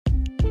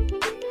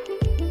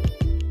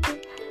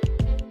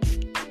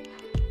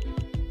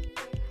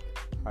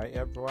Hi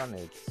everyone,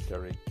 it's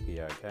Derek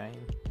here again.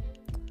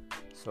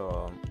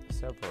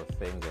 Several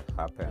things have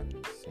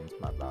happened since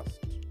my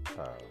last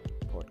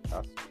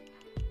podcast,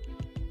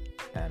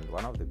 and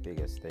one of the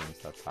biggest things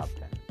that's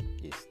happened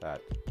is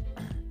that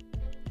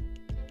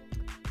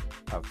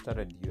I've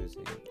started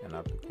using an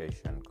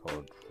application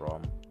called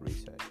ROM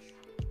Research.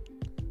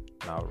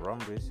 Now, ROM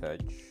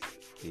Research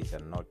is a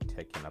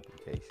note-taking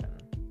application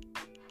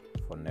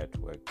for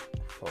network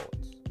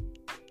thoughts.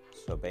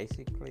 So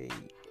basically,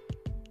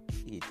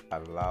 it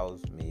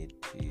allows me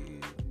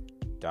to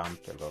dump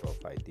a lot of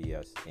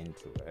ideas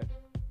into it,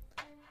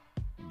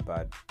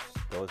 but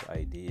those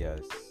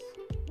ideas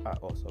are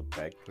also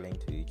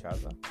backlinked to each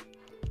other,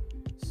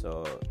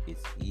 so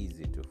it's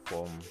easy to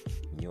form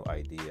new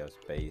ideas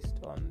based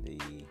on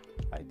the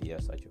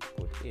ideas that you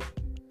put in.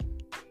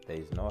 There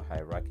is no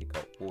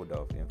hierarchical order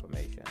of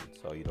information,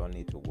 so you don't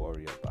need to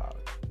worry about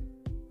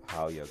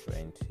how you're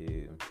going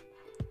to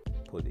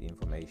put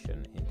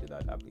information into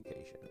that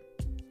application.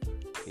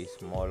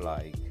 It's more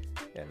like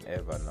an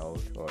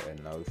Evernote or a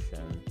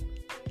Notion,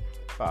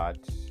 but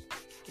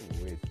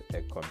with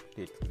a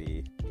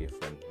completely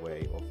different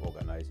way of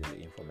organizing the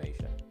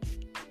information.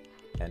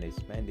 And it's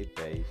mainly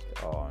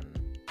based on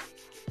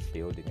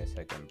building a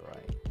second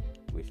brain,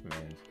 which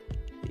means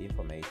the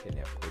information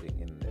you're putting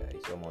in there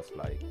is almost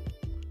like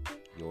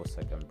your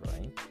second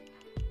brain.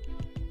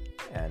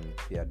 And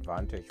the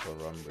advantage for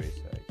ROM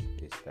Research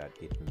is that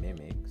it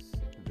mimics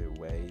the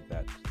way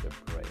that the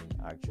brain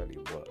actually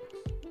works,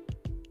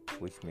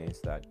 which means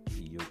that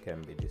you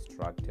can be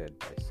distracted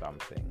by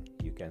something.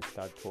 You can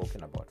start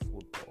talking about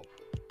football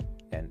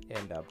and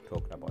end up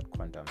talking about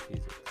quantum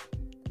physics.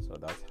 So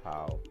that's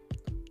how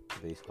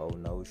this whole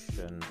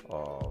notion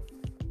of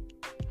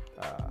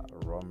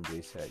ROM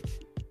Research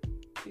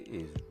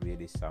is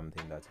really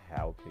something that's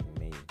helping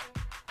me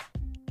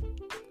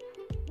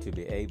to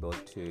be able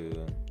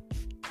to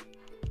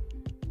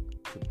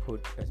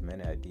put as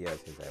many ideas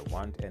as I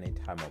want any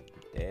time of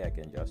the day. I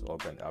can just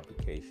open the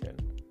application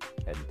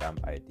and dump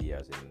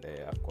ideas in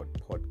there. I've got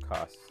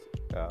podcast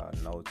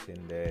notes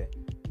in there.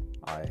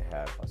 I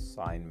have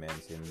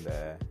assignments in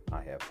there.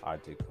 I have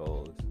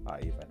articles. I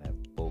even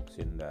have books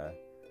in there.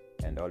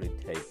 And all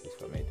it takes is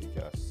for me to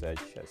just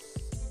search a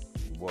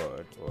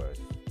word or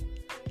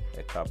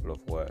a couple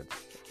of words,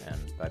 and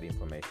that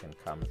information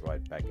comes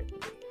right back at me.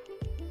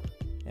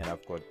 And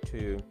I've got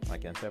two. I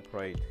can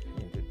separate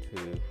into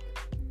two.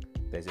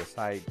 There's a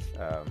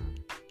sidebar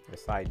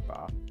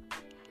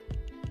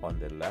on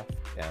the left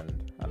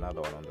and another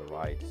one on the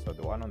right. So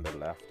the one on the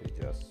left is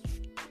just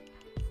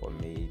for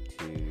me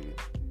to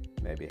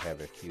maybe have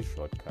a few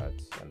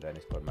shortcuts, and then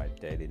it's got my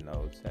daily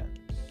notes and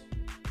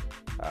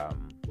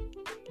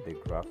the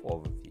graph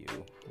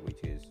overview,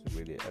 which is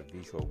really a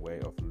visual way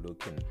of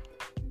looking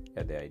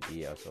at the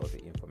ideas or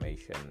the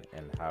information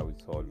and how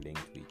it's all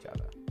linked to each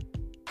other.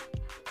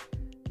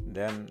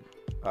 Then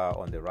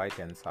on the right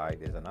hand side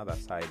there's another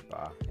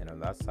sidebar, and on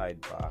that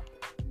sidebar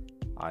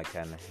I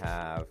can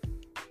have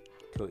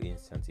two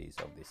instances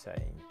of the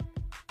same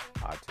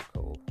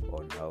article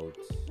or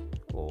notes,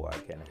 or I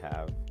can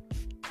have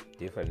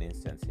different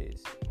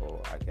instances,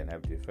 or I can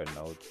have different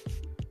notes.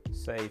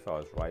 Say if I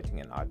was writing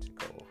an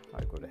article,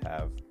 I could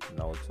have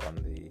notes on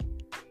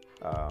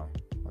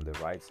the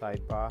right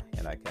sidebar,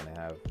 and I can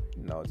have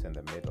notes in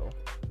the middle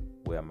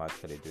where I'm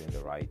actually doing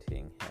the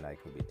writing, and I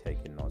could be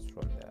taking notes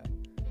from there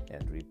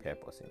and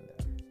repurposing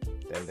them.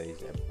 Then there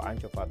is a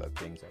bunch of other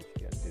things that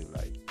you can do,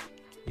 like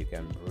you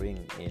can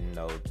bring in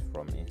notes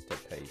from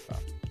Instapaper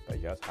by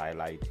just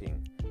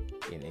highlighting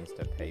in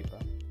Instapaper,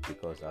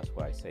 because that's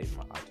where I save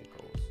my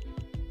articles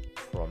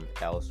from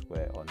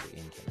elsewhere on the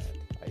internet.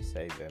 I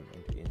save them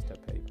into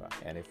Instapaper,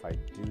 and if I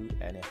do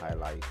any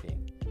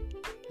highlighting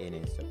in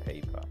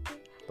Instapaper,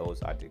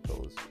 those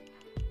articles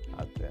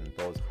and then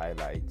those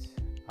highlights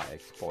are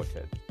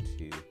exported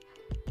to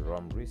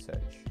ROM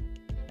Research.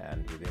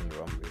 And within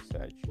ROM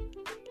Research,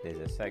 there's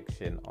a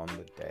section on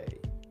the day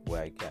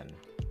where I can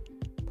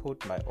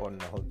put my own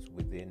notes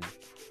within,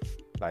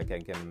 like I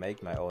can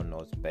make my own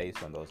notes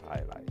based on those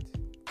highlights.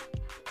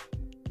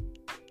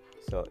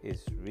 So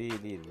it's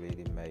really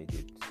made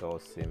it so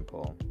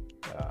simple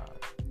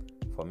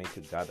for me to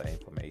gather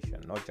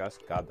information, not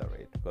just gather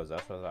it, because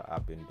that's what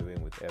I've been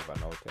doing with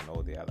Evernote and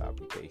all the other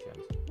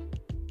applications.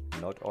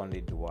 Not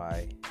only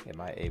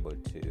am I able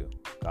to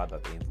gather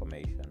the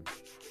information,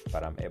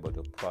 but I'm able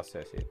to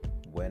process it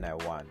when I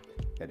want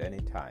at any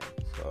time.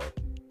 So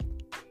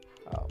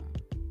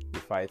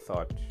if I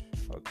thought,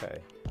 okay,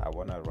 I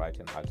want to write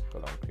an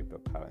article on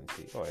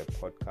cryptocurrency or a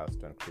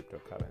podcast on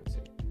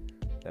cryptocurrency,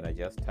 then I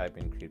just type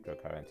in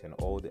cryptocurrency, and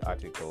all the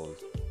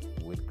articles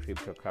with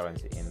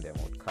cryptocurrency in them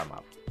would come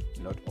up.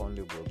 Not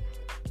only will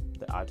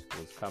the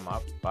articles come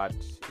up, but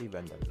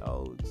even the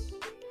notes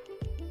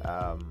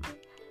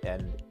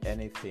and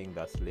anything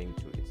that's linked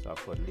to it. So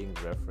I've got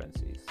linked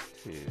references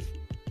to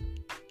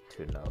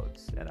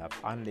notes, and I've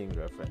unlinked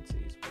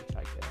references which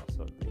I can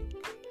also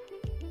link.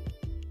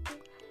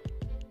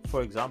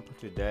 For example,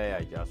 today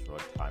I just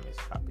wrote time is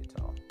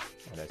capital,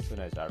 and as soon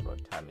as I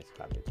wrote time is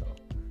capital,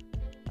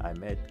 I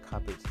made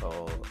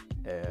Capital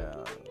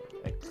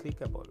a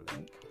clickable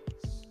link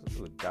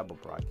with double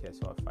brackets.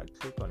 So if I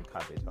click on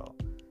Capital,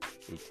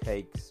 it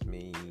takes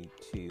me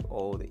to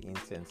all the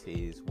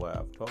instances where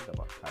I've talked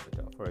about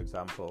Capital. For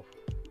example,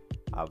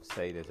 I've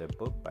said there's a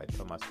book by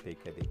Thomas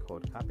Piketty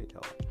called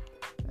Capital,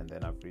 and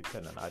then I've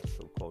written an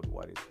article called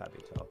What is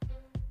Capital?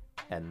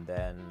 And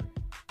then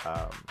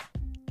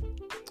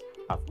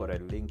I've got a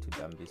link to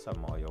Dambisa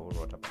Moyo who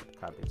wrote about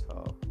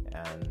Capital,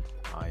 and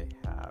I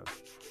have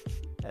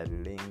a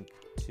link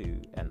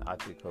to an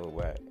article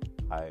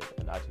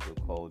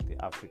called The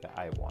Africa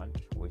I Want,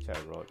 which I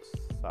wrote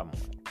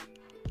somewhere,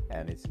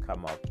 and it's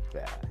come up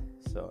there.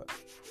 So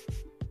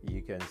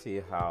you can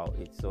see how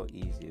it's so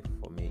easy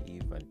for me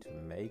even to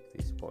make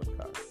this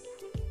podcast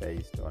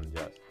based on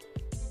just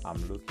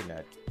I'm looking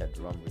at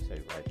ROM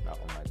Research right now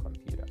on my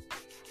computer,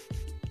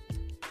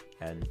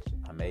 and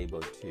I'm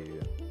able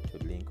to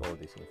link all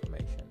this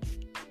information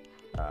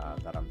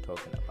that I'm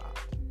talking about.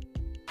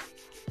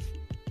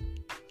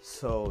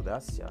 So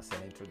that's just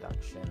an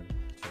introduction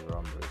to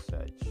ROM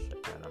Research,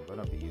 and I'm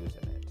going to be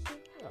using it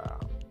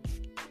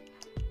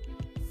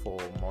for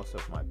most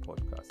of my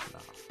podcasts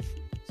now.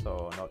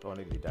 So not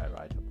only did I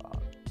write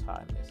about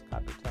time as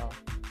capital,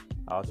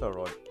 I also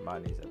wrote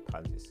money is a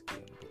Ponzi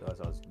scheme, because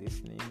I was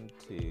listening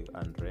to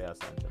Andreas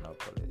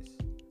Antonopoulos,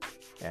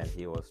 and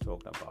he was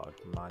talking about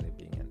money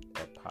being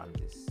a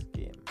Ponzi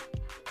scheme,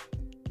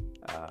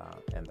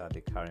 and that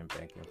the current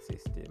banking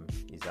system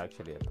is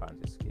actually a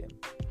Ponzi scheme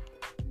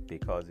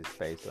because it's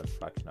based on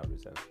fractional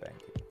reserve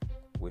banking,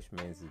 which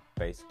means it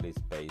basically is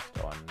based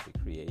on the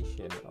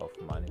creation of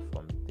money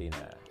from thin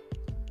air.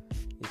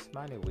 It's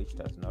money which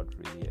does not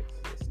really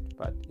exist,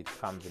 but it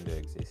comes into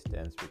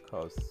existence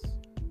because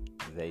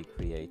they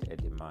create a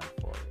demand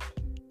for it,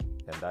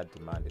 and that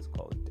demand is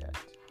called debt.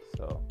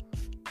 So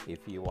if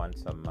you want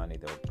some money,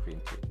 they'll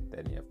print it,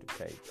 then you have to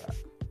pay it back.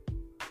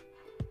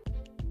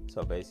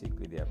 So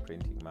basically they are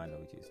printing money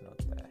which is not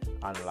there,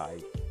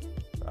 unlike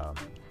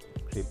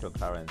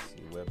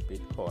cryptocurrency, where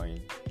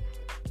Bitcoin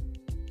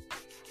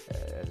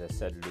has a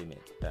set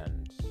limit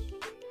and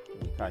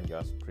we can't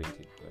just print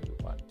it when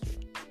we want to.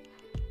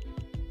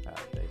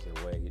 There's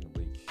a way in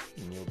which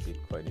new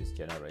Bitcoin is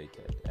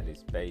generated, and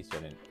it's based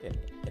on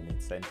an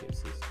incentive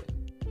system.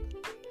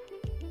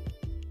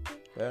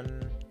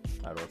 Then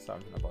I wrote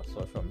something about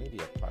social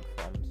media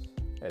platforms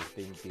as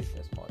being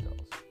business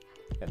models,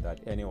 and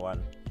that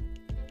anyone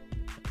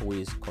who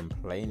is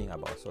complaining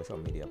about social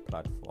media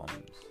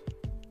platforms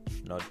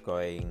not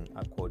going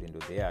according to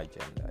their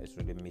agenda is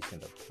really missing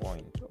the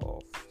point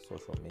of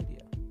social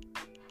media.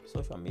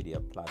 Social media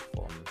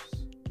platforms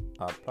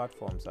are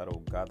platforms that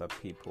will gather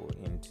people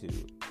into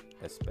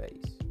a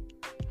space,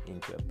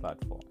 into a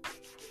platform,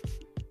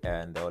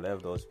 and they'll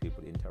have those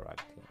people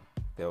interacting.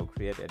 They'll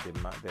create a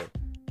demand.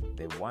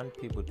 They want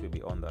people to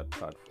be on that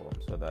platform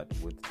so that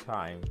with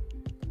time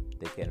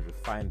they can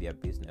refine their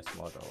business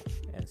model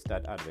and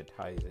start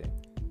advertising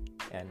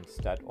and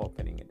start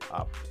opening it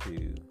up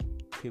to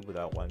people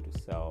that want to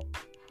sell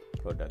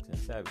products and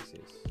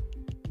services.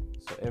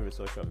 So every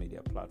social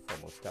media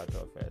platform will start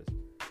off as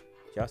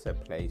just a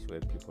place where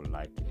people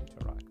like to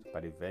interact,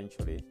 but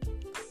eventually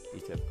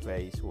it's a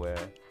place where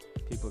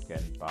people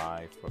can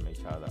buy from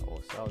each other or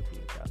sell to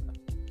each other.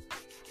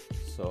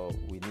 So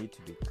we need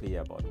to be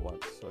clear about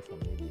what social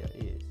media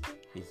is.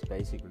 It's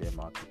basically a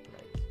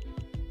marketplace,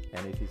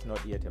 and if it's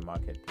not yet a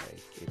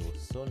marketplace, it will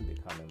soon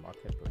become a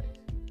marketplace.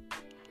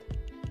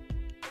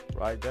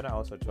 Right, then I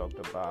also talked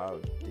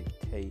about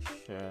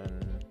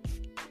dictation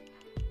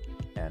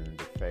and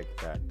the fact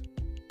that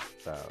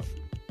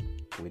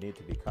we need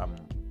to become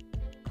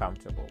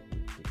comfortable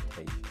with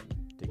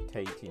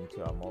dictating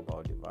to our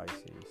mobile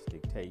devices,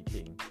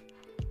 dictating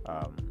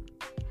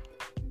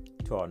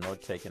to our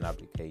note-taking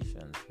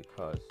applications,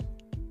 because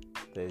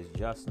there's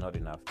just not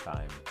enough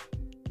time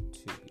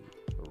to be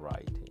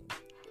writing.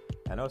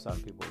 I know some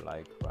people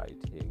like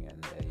writing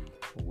and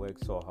they work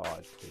so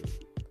hard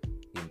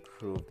to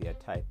improve their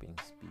typing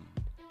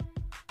speed,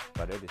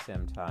 but at the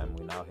same time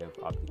we now have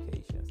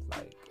applications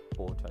like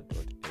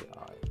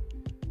Otter.ai,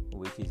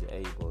 which is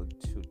able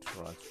to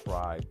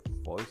transcribe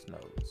voice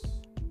notes,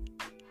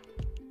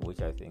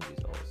 which I think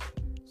is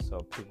awesome. So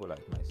people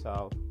like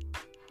myself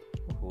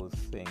who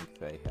think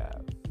they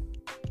have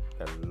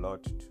a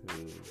lot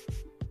to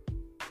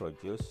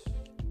produce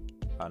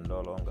are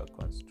no longer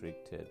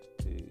constricted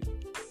to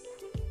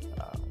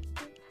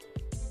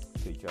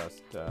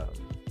just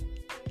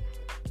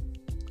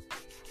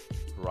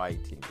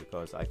writing,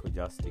 because I could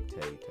just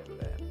dictate, and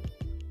then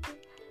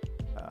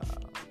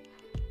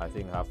I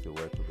think half the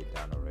work will be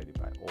done already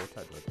by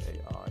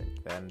Otter.ai.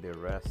 Then the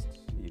rest,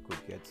 you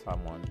could get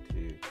someone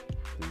to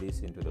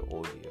listen to the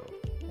audio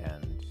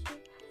and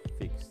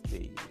fix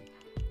the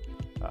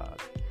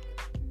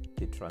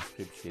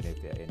transcription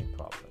if there are any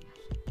problems.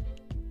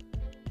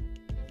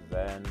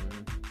 Then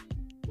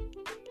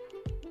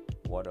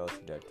what else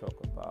did I talk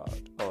about?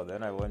 Oh,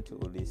 then I went to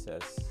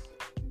Ulysses.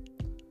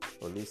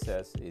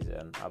 Ulysses is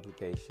an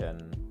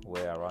application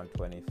where around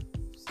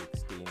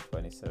 2016,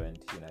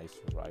 2017, I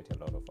used to write a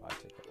lot of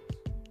articles.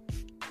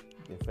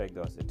 In fact,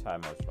 there was a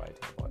time I was writing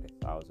about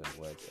 1,000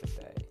 words a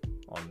day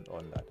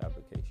on that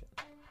application.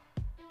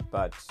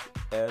 But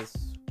as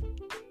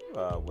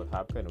would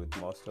happen with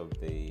most of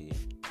the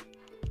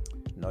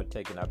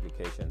note-taking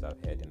applications I've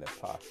had in the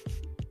past,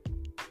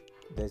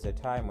 there's a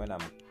time when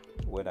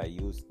I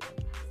use them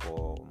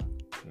for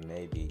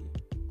maybe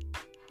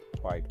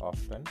quite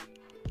often,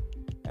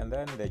 and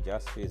then they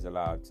just fizzle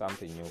out.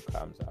 Something new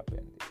comes up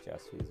and it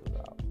just fizzles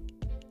out.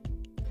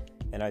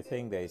 And I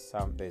think there's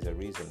a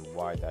reason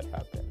why that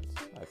happens.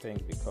 I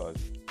think because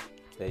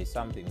there is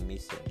something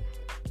missing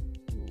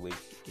which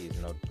is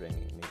not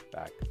bringing me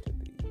back to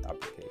the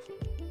application.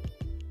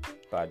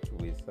 But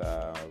with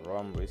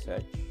ROM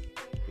Research,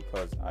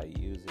 because I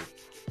use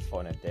it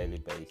on a daily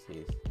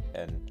basis,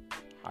 and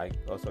I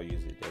also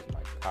use it as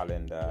my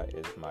calendar,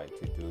 as my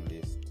to-do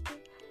list,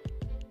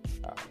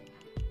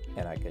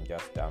 and I can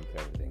just dump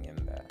everything in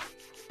there.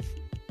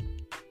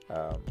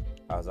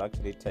 I was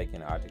actually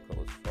taking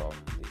articles from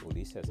the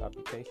Ulysses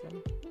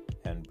application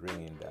and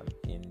bringing them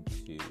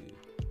into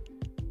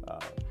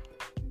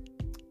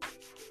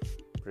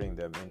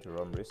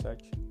ROM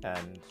Research.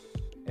 And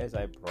as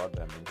I brought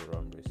them into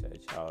ROM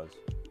Research, I was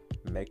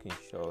making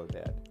sure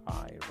that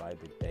I write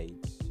the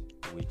dates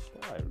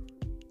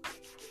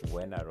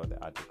when I wrote the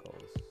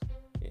articles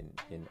in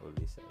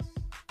Ulysses.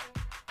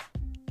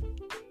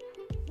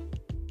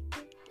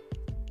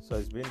 So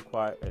it's been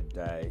quite a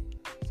day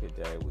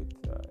today with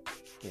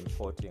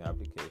importing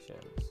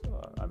applications.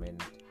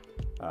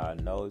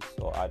 Notes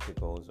or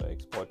articles, or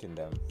exporting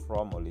them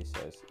from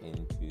Ulysses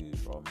into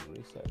ROM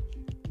Research.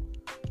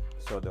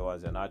 So there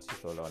was an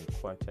article on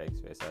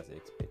context versus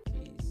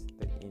expertise,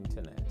 the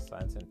internet,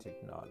 science and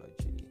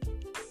technology,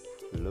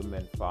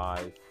 Lumen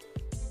 5,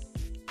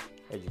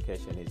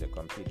 education is a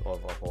complete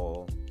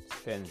overhaul,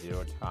 spend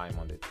zero time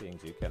on the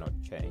things you cannot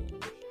change,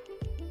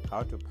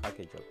 how to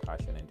package your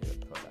passion into a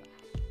product,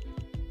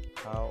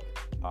 how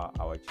are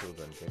our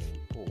children getting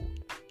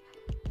food,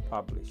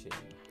 publishing,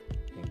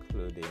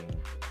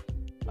 including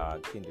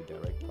Kindle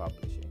Direct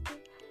Publishing,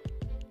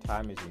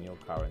 time is a new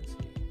currency.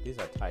 These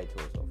are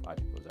titles of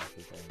articles I've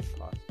written in the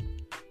past.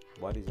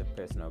 What is a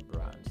personal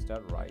brand?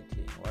 Start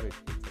writing. What is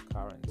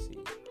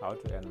cryptocurrency? How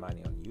to earn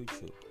money on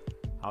YouTube?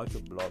 How to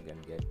blog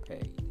and get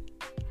paid?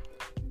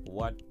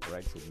 What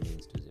Brexit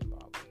means to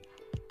Zimbabwe?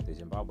 The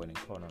Zimbabwean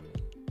economy,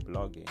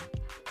 blogging.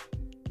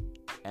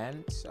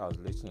 And I was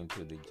listening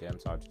to the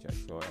James Altucher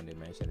show, and they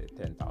mentioned the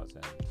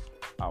 10,000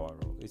 hour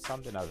rule. It's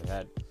something I've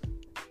had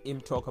him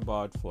talk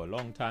about for a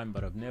long time,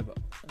 but I've never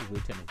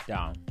written it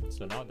down.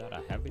 So now that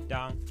I have it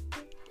down,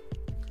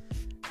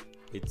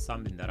 it's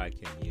something that I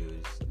can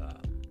use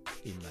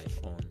in my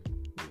own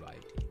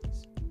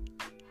writings.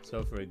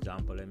 So for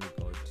example, let me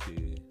go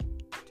to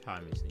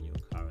time is a new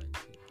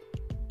currency.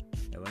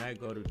 And when I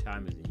go to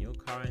time is a new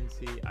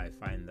currency, I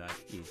find that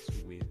it's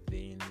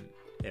within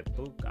a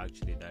book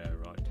actually that I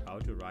wrote, how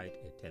to write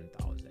a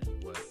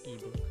 10,000 word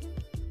ebook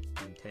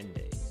in 10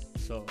 days.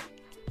 So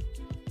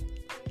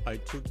I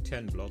took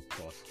 10 blog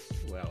posts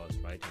where I was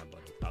writing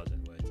about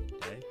 1,000 words a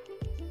day,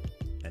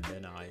 and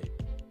then I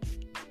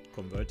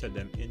converted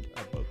them into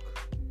a book.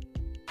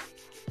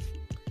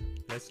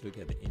 Let's look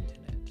at the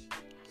internet.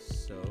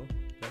 So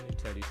let me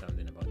tell you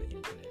something about the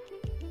internet.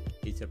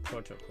 It's a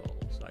protocol,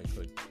 so I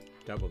could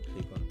double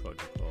click on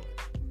protocol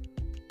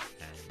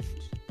and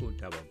put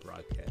double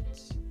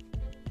brackets,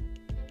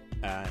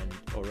 and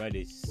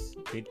already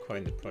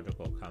Bitcoin the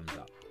protocol comes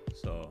up.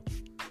 So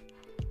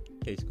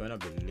it's going to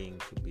be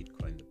linked to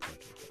Bitcoin the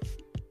protocol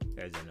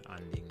as an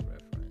ending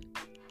reference.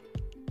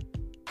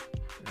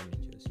 Let me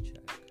just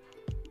check.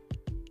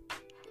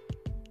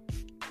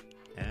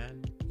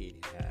 And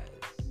it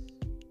has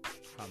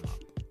come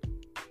up.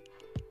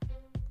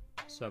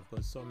 So I've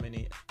got so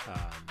many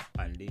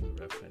ending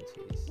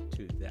references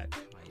to that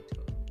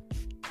title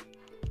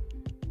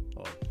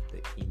of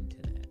the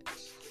internet.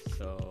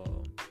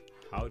 So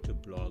how to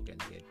blog and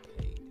get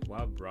paid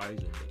while browsing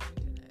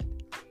the internet.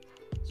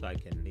 So I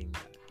can link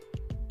that.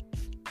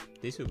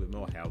 This will be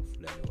more helpful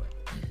anyway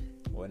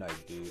when I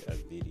do a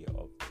video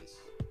of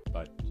this,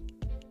 but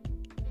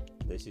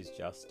this is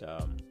just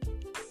an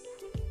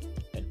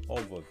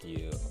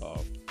overview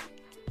of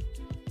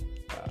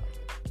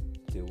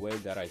the way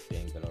that I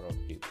think a lot of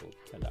people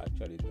can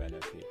actually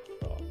benefit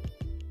from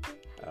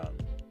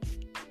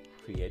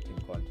creating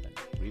content,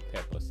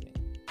 repurposing.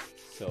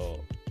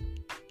 So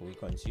we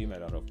consume a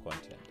lot of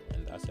content,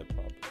 and that's a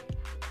problem.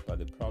 But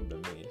the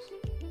problem is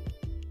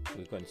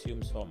we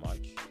consume so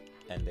much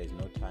and there's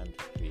no time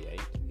to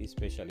create,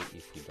 especially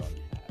if you don't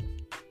have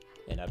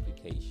an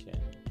application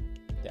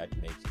that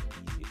makes it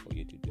easy for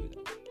you to do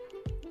that.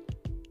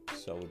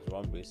 So with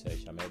ROM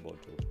Research, I'm able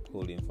to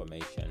pull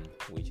information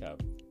which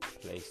I've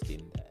placed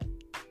in there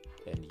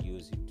and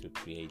use it to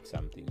create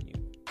something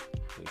new,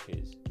 which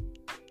is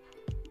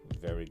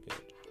very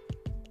good.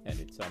 And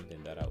it's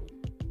something that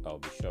I'll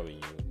be showing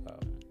you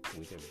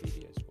with a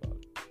video as well.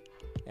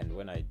 And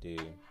when I do,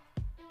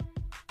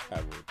 I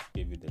will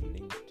give you the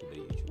link to the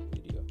YouTube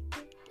video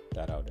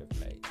that I would have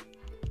made.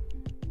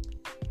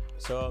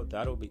 So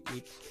that will be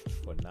it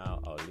for now.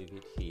 I'll leave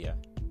it here,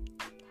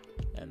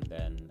 and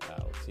then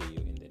I'll see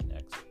you